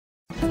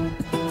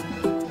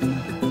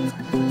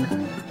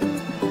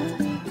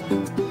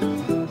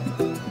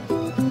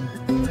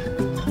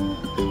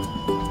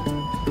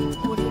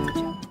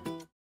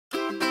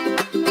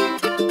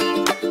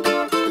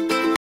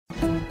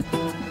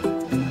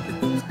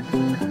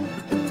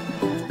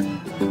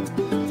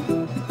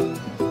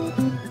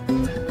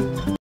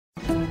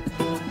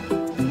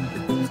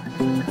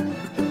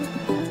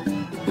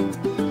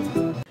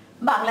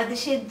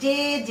বাংলাদেশের যে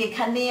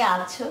যেখানে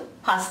আছো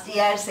first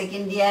year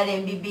second year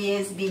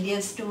MBBS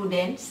BDS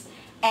students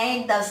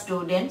and the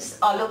students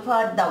all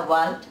over the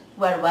world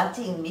who are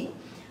watching me,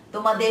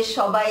 তোমাদের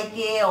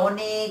সবাইকে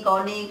অনেক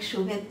অনেক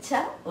শুভেচ্ছা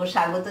ও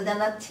স্বাগত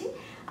জানাচ্ছি।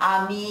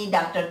 আমি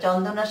ডাক্তার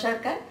চন্দনা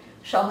সরকার,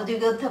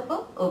 সহযোগী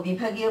অধ্যাপক ও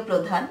বিভাগীয়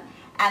প্রধান,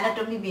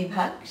 অ্যানাটমি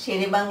বিভাগ,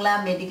 Sherebangla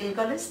medical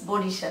college,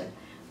 Barishal,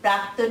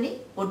 প্রাক্তনী,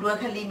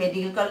 Patuakhali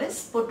medical college,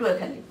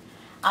 Patuakhali.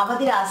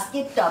 আমাদের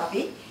আজকের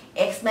topic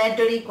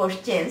explanatory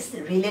questions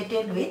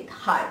related with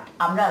heart.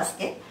 আমরা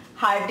আজকে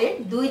হার্টের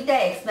দুইটা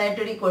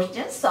explanatory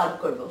questions solve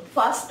করব।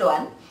 First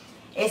one,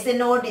 as a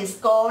node is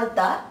called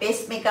the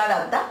pacemaker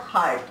of the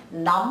heart.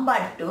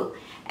 Number 2,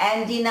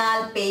 anginal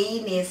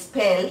pain is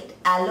felt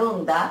along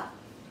the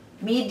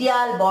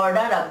medial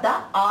border of the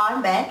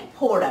arm and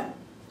forearm.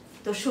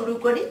 তো শুরু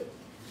করি।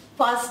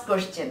 First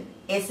question,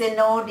 as a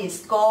node is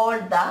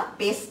called the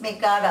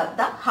pacemaker of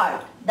the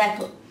heart.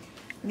 দেখো,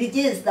 this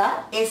is the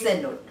SA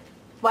node.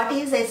 What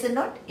is SA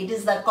node? It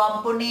is the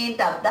component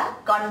of the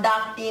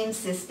conducting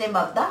system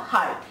of the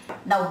heart.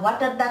 Now, what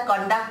are the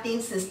conducting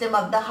system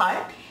of the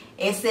heart?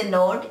 SA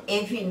node,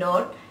 AV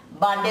node,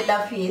 bundle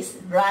of his,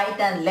 right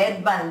and left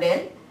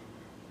bundle,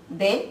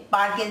 then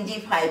Purkinje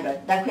fiber.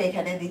 দেখো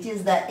এখানে this is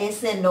the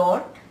SA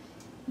node,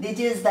 this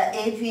is the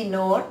AV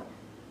node,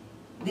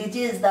 this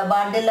is the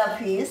bundle of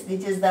his,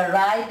 this is the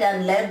right and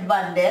left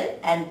bundle,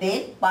 and then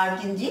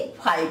Purkinje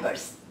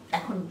fibers.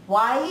 এখন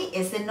why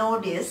SA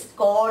node is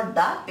called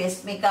the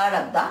pacemaker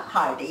of the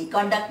heart? এই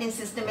conducting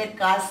সিস্টেমের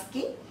কাজ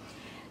কি?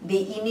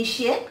 They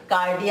initiate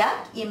cardiac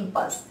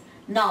impulse.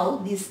 Now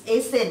this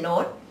SA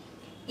node,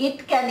 it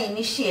can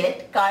initiate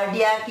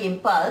cardiac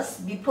impulse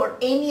before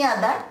any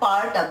other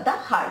part of the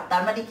heart.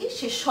 তার মানে কি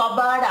সে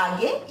সবার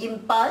আগে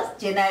impulse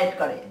generate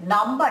করে।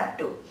 Number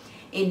 2,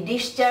 it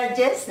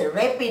discharges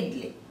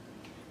rapidly.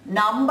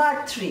 Number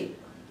 3,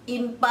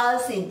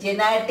 impulse is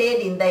generated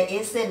in the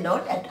SA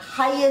node at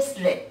highest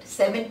rate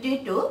 70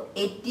 to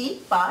 80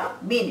 per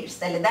minute.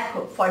 তাহলে দেখো,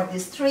 for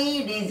these three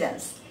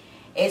reasons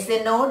SA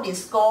node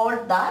is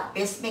called the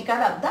pacemaker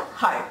of the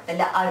heart.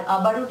 তাহলে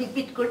আবারও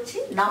repeat করছি।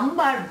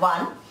 Number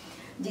 1,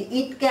 যে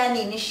it can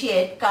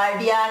initiate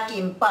cardiac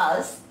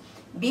impulse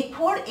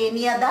before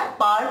any other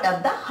part of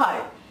the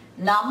heart.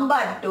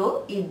 Number 2,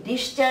 it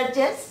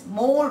discharges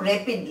more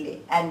rapidly,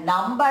 and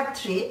number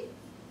 3,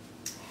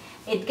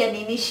 it can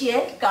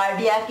initiate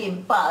cardiac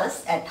impulse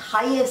at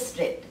highest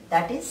rate,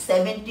 that is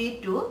 70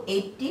 to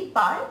 80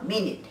 per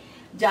minute.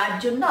 যার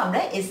জন্য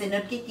আমরা SA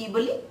node কে কি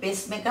বলি?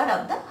 pacemaker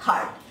of the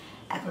heart.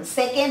 এখন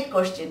second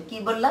question কি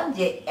বললাম?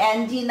 যে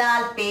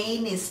anginal pain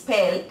is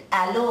felt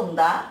along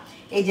the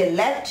এই যে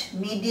left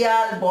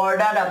medial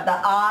border of the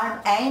arm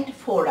and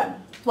forearm.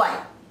 Why?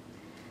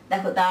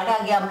 দেখো, তার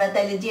আগে আমরা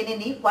তাহলে জেনে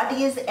নিই what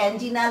is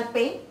anginal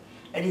pain?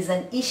 It is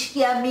an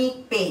ischemic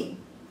pain.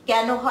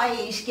 কেন হয়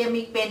এই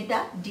ইসকেমিক পেনটা?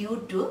 Due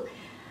to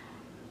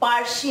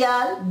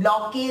partial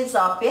blockage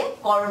of A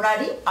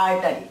coronary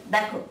artery.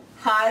 দেখো,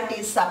 heart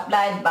is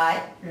supplied by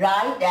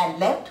right and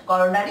left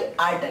coronary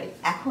artery.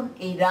 এখন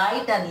এই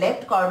right and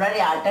left coronary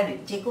artery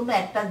যে কোনো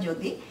একটা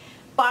যদি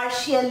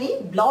পার্শিয়ালি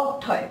ব্লকড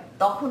হয়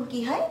তখন কি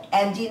হয়?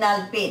 অ্যাঞ্জিনাল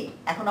পেন।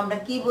 এখন আমরা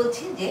কি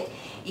বলছি? যে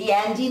এই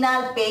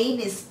অ্যাঞ্জিনাল pain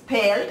is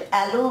felt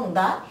along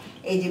the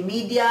এই যে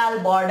মিডিয়াল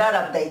বর্ডার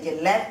অফ দ্য এই যে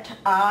লেফট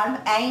আর্ম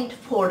অ্যান্ড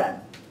ফোরআর্ম।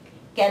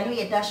 কেন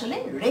এটা আসলে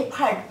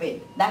রেফার্ড পেইন?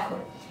 দেখো,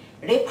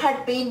 রেফার্ড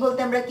পেইন বলতে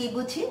আমরা কি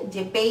বুঝি?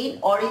 যে pain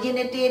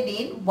originated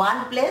in one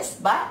place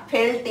বা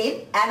ফেল্ট ইন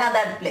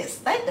অ্যানাদার প্লেস,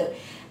 তাই তো?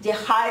 যে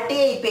হার্টে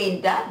এই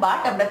পেইনটা,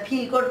 বাট আমরা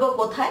ফিল করব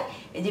কোথায়?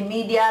 এই যে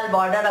medial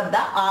border of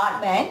the arm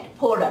and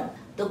ফোরআর্ম।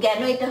 তো কেন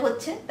এটা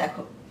হচ্ছে?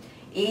 দেখো,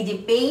 এই যে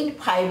পেইন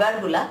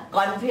ফাইবারগুলা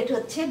কনভার্ট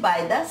হচ্ছে by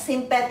the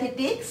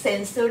sympathetic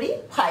sensory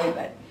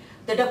fibre.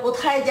 তো এটা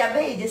কোথায় যাবে?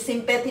 এই যে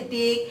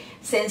সিম্প্যাথেটিক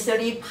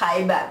সেন্সরি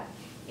ফাইবার,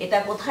 এটা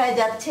কোথায়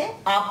যাচ্ছে?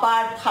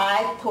 আপার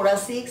 5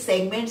 thoracic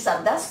segments of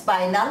the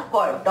spinal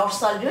cord,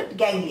 dorsal root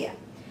ganglia.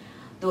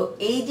 তো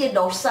এই যে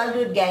dorsal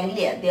root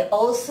ganglia, they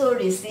also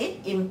receive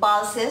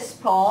impulses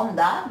from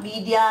the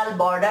medial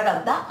border of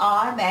the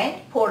arm and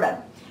forearm.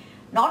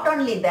 Not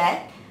only that,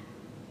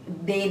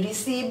 they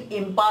receive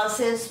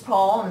impulses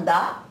from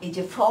the এই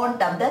যে front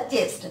of the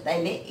chest.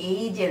 তাইলে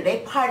এই যে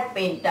referred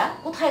পেইনটা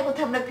কোথায়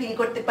কোথায় আমরা ফিল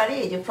করতে পারি?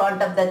 এই যে front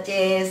of the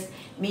chest,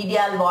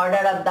 medial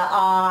border of the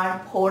arm,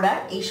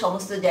 forearm, এই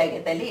সমস্ত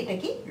জায়গায়। তাইলে এটা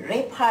কি?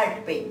 Referred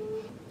pain.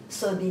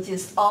 So this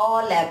is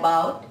all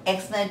about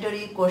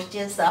explanatory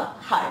questions of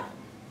heart.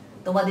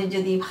 তোমাদের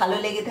যদি ভালো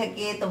লেগে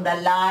থাকে তোমরা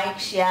লাইক,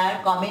 শেয়ার,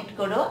 কমেন্ট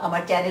করো,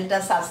 আমার চ্যানেলটা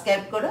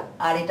সাবস্ক্রাইব করো।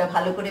 আর এটা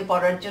ভালো করে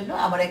পড়ার জন্য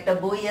আমার একটা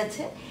বই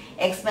আছে,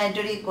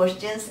 explanatory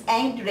questions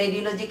and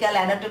radiological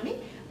anatomy.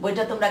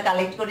 বইটা তোমরা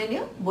কালেক্ট করে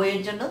নিও।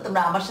 বইয়ের জন্য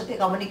তোমরা আমার সাথে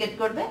কমিউনিকেট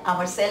করবে।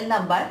 আমার সেল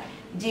নাম্বার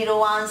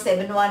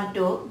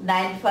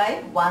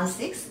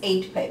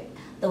 01712951685।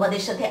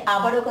 তোমাদের সাথে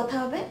আবারও কথা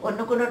হবে অন্য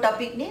কোনো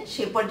টপিক নিয়ে।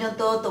 সে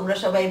পর্যন্ত তোমরা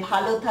সবাই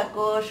ভালো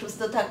থাকো, সুস্থ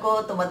থাকো।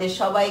 তোমাদের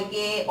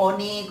সবাইকে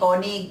অনেক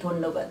অনেক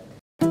ধন্যবাদ।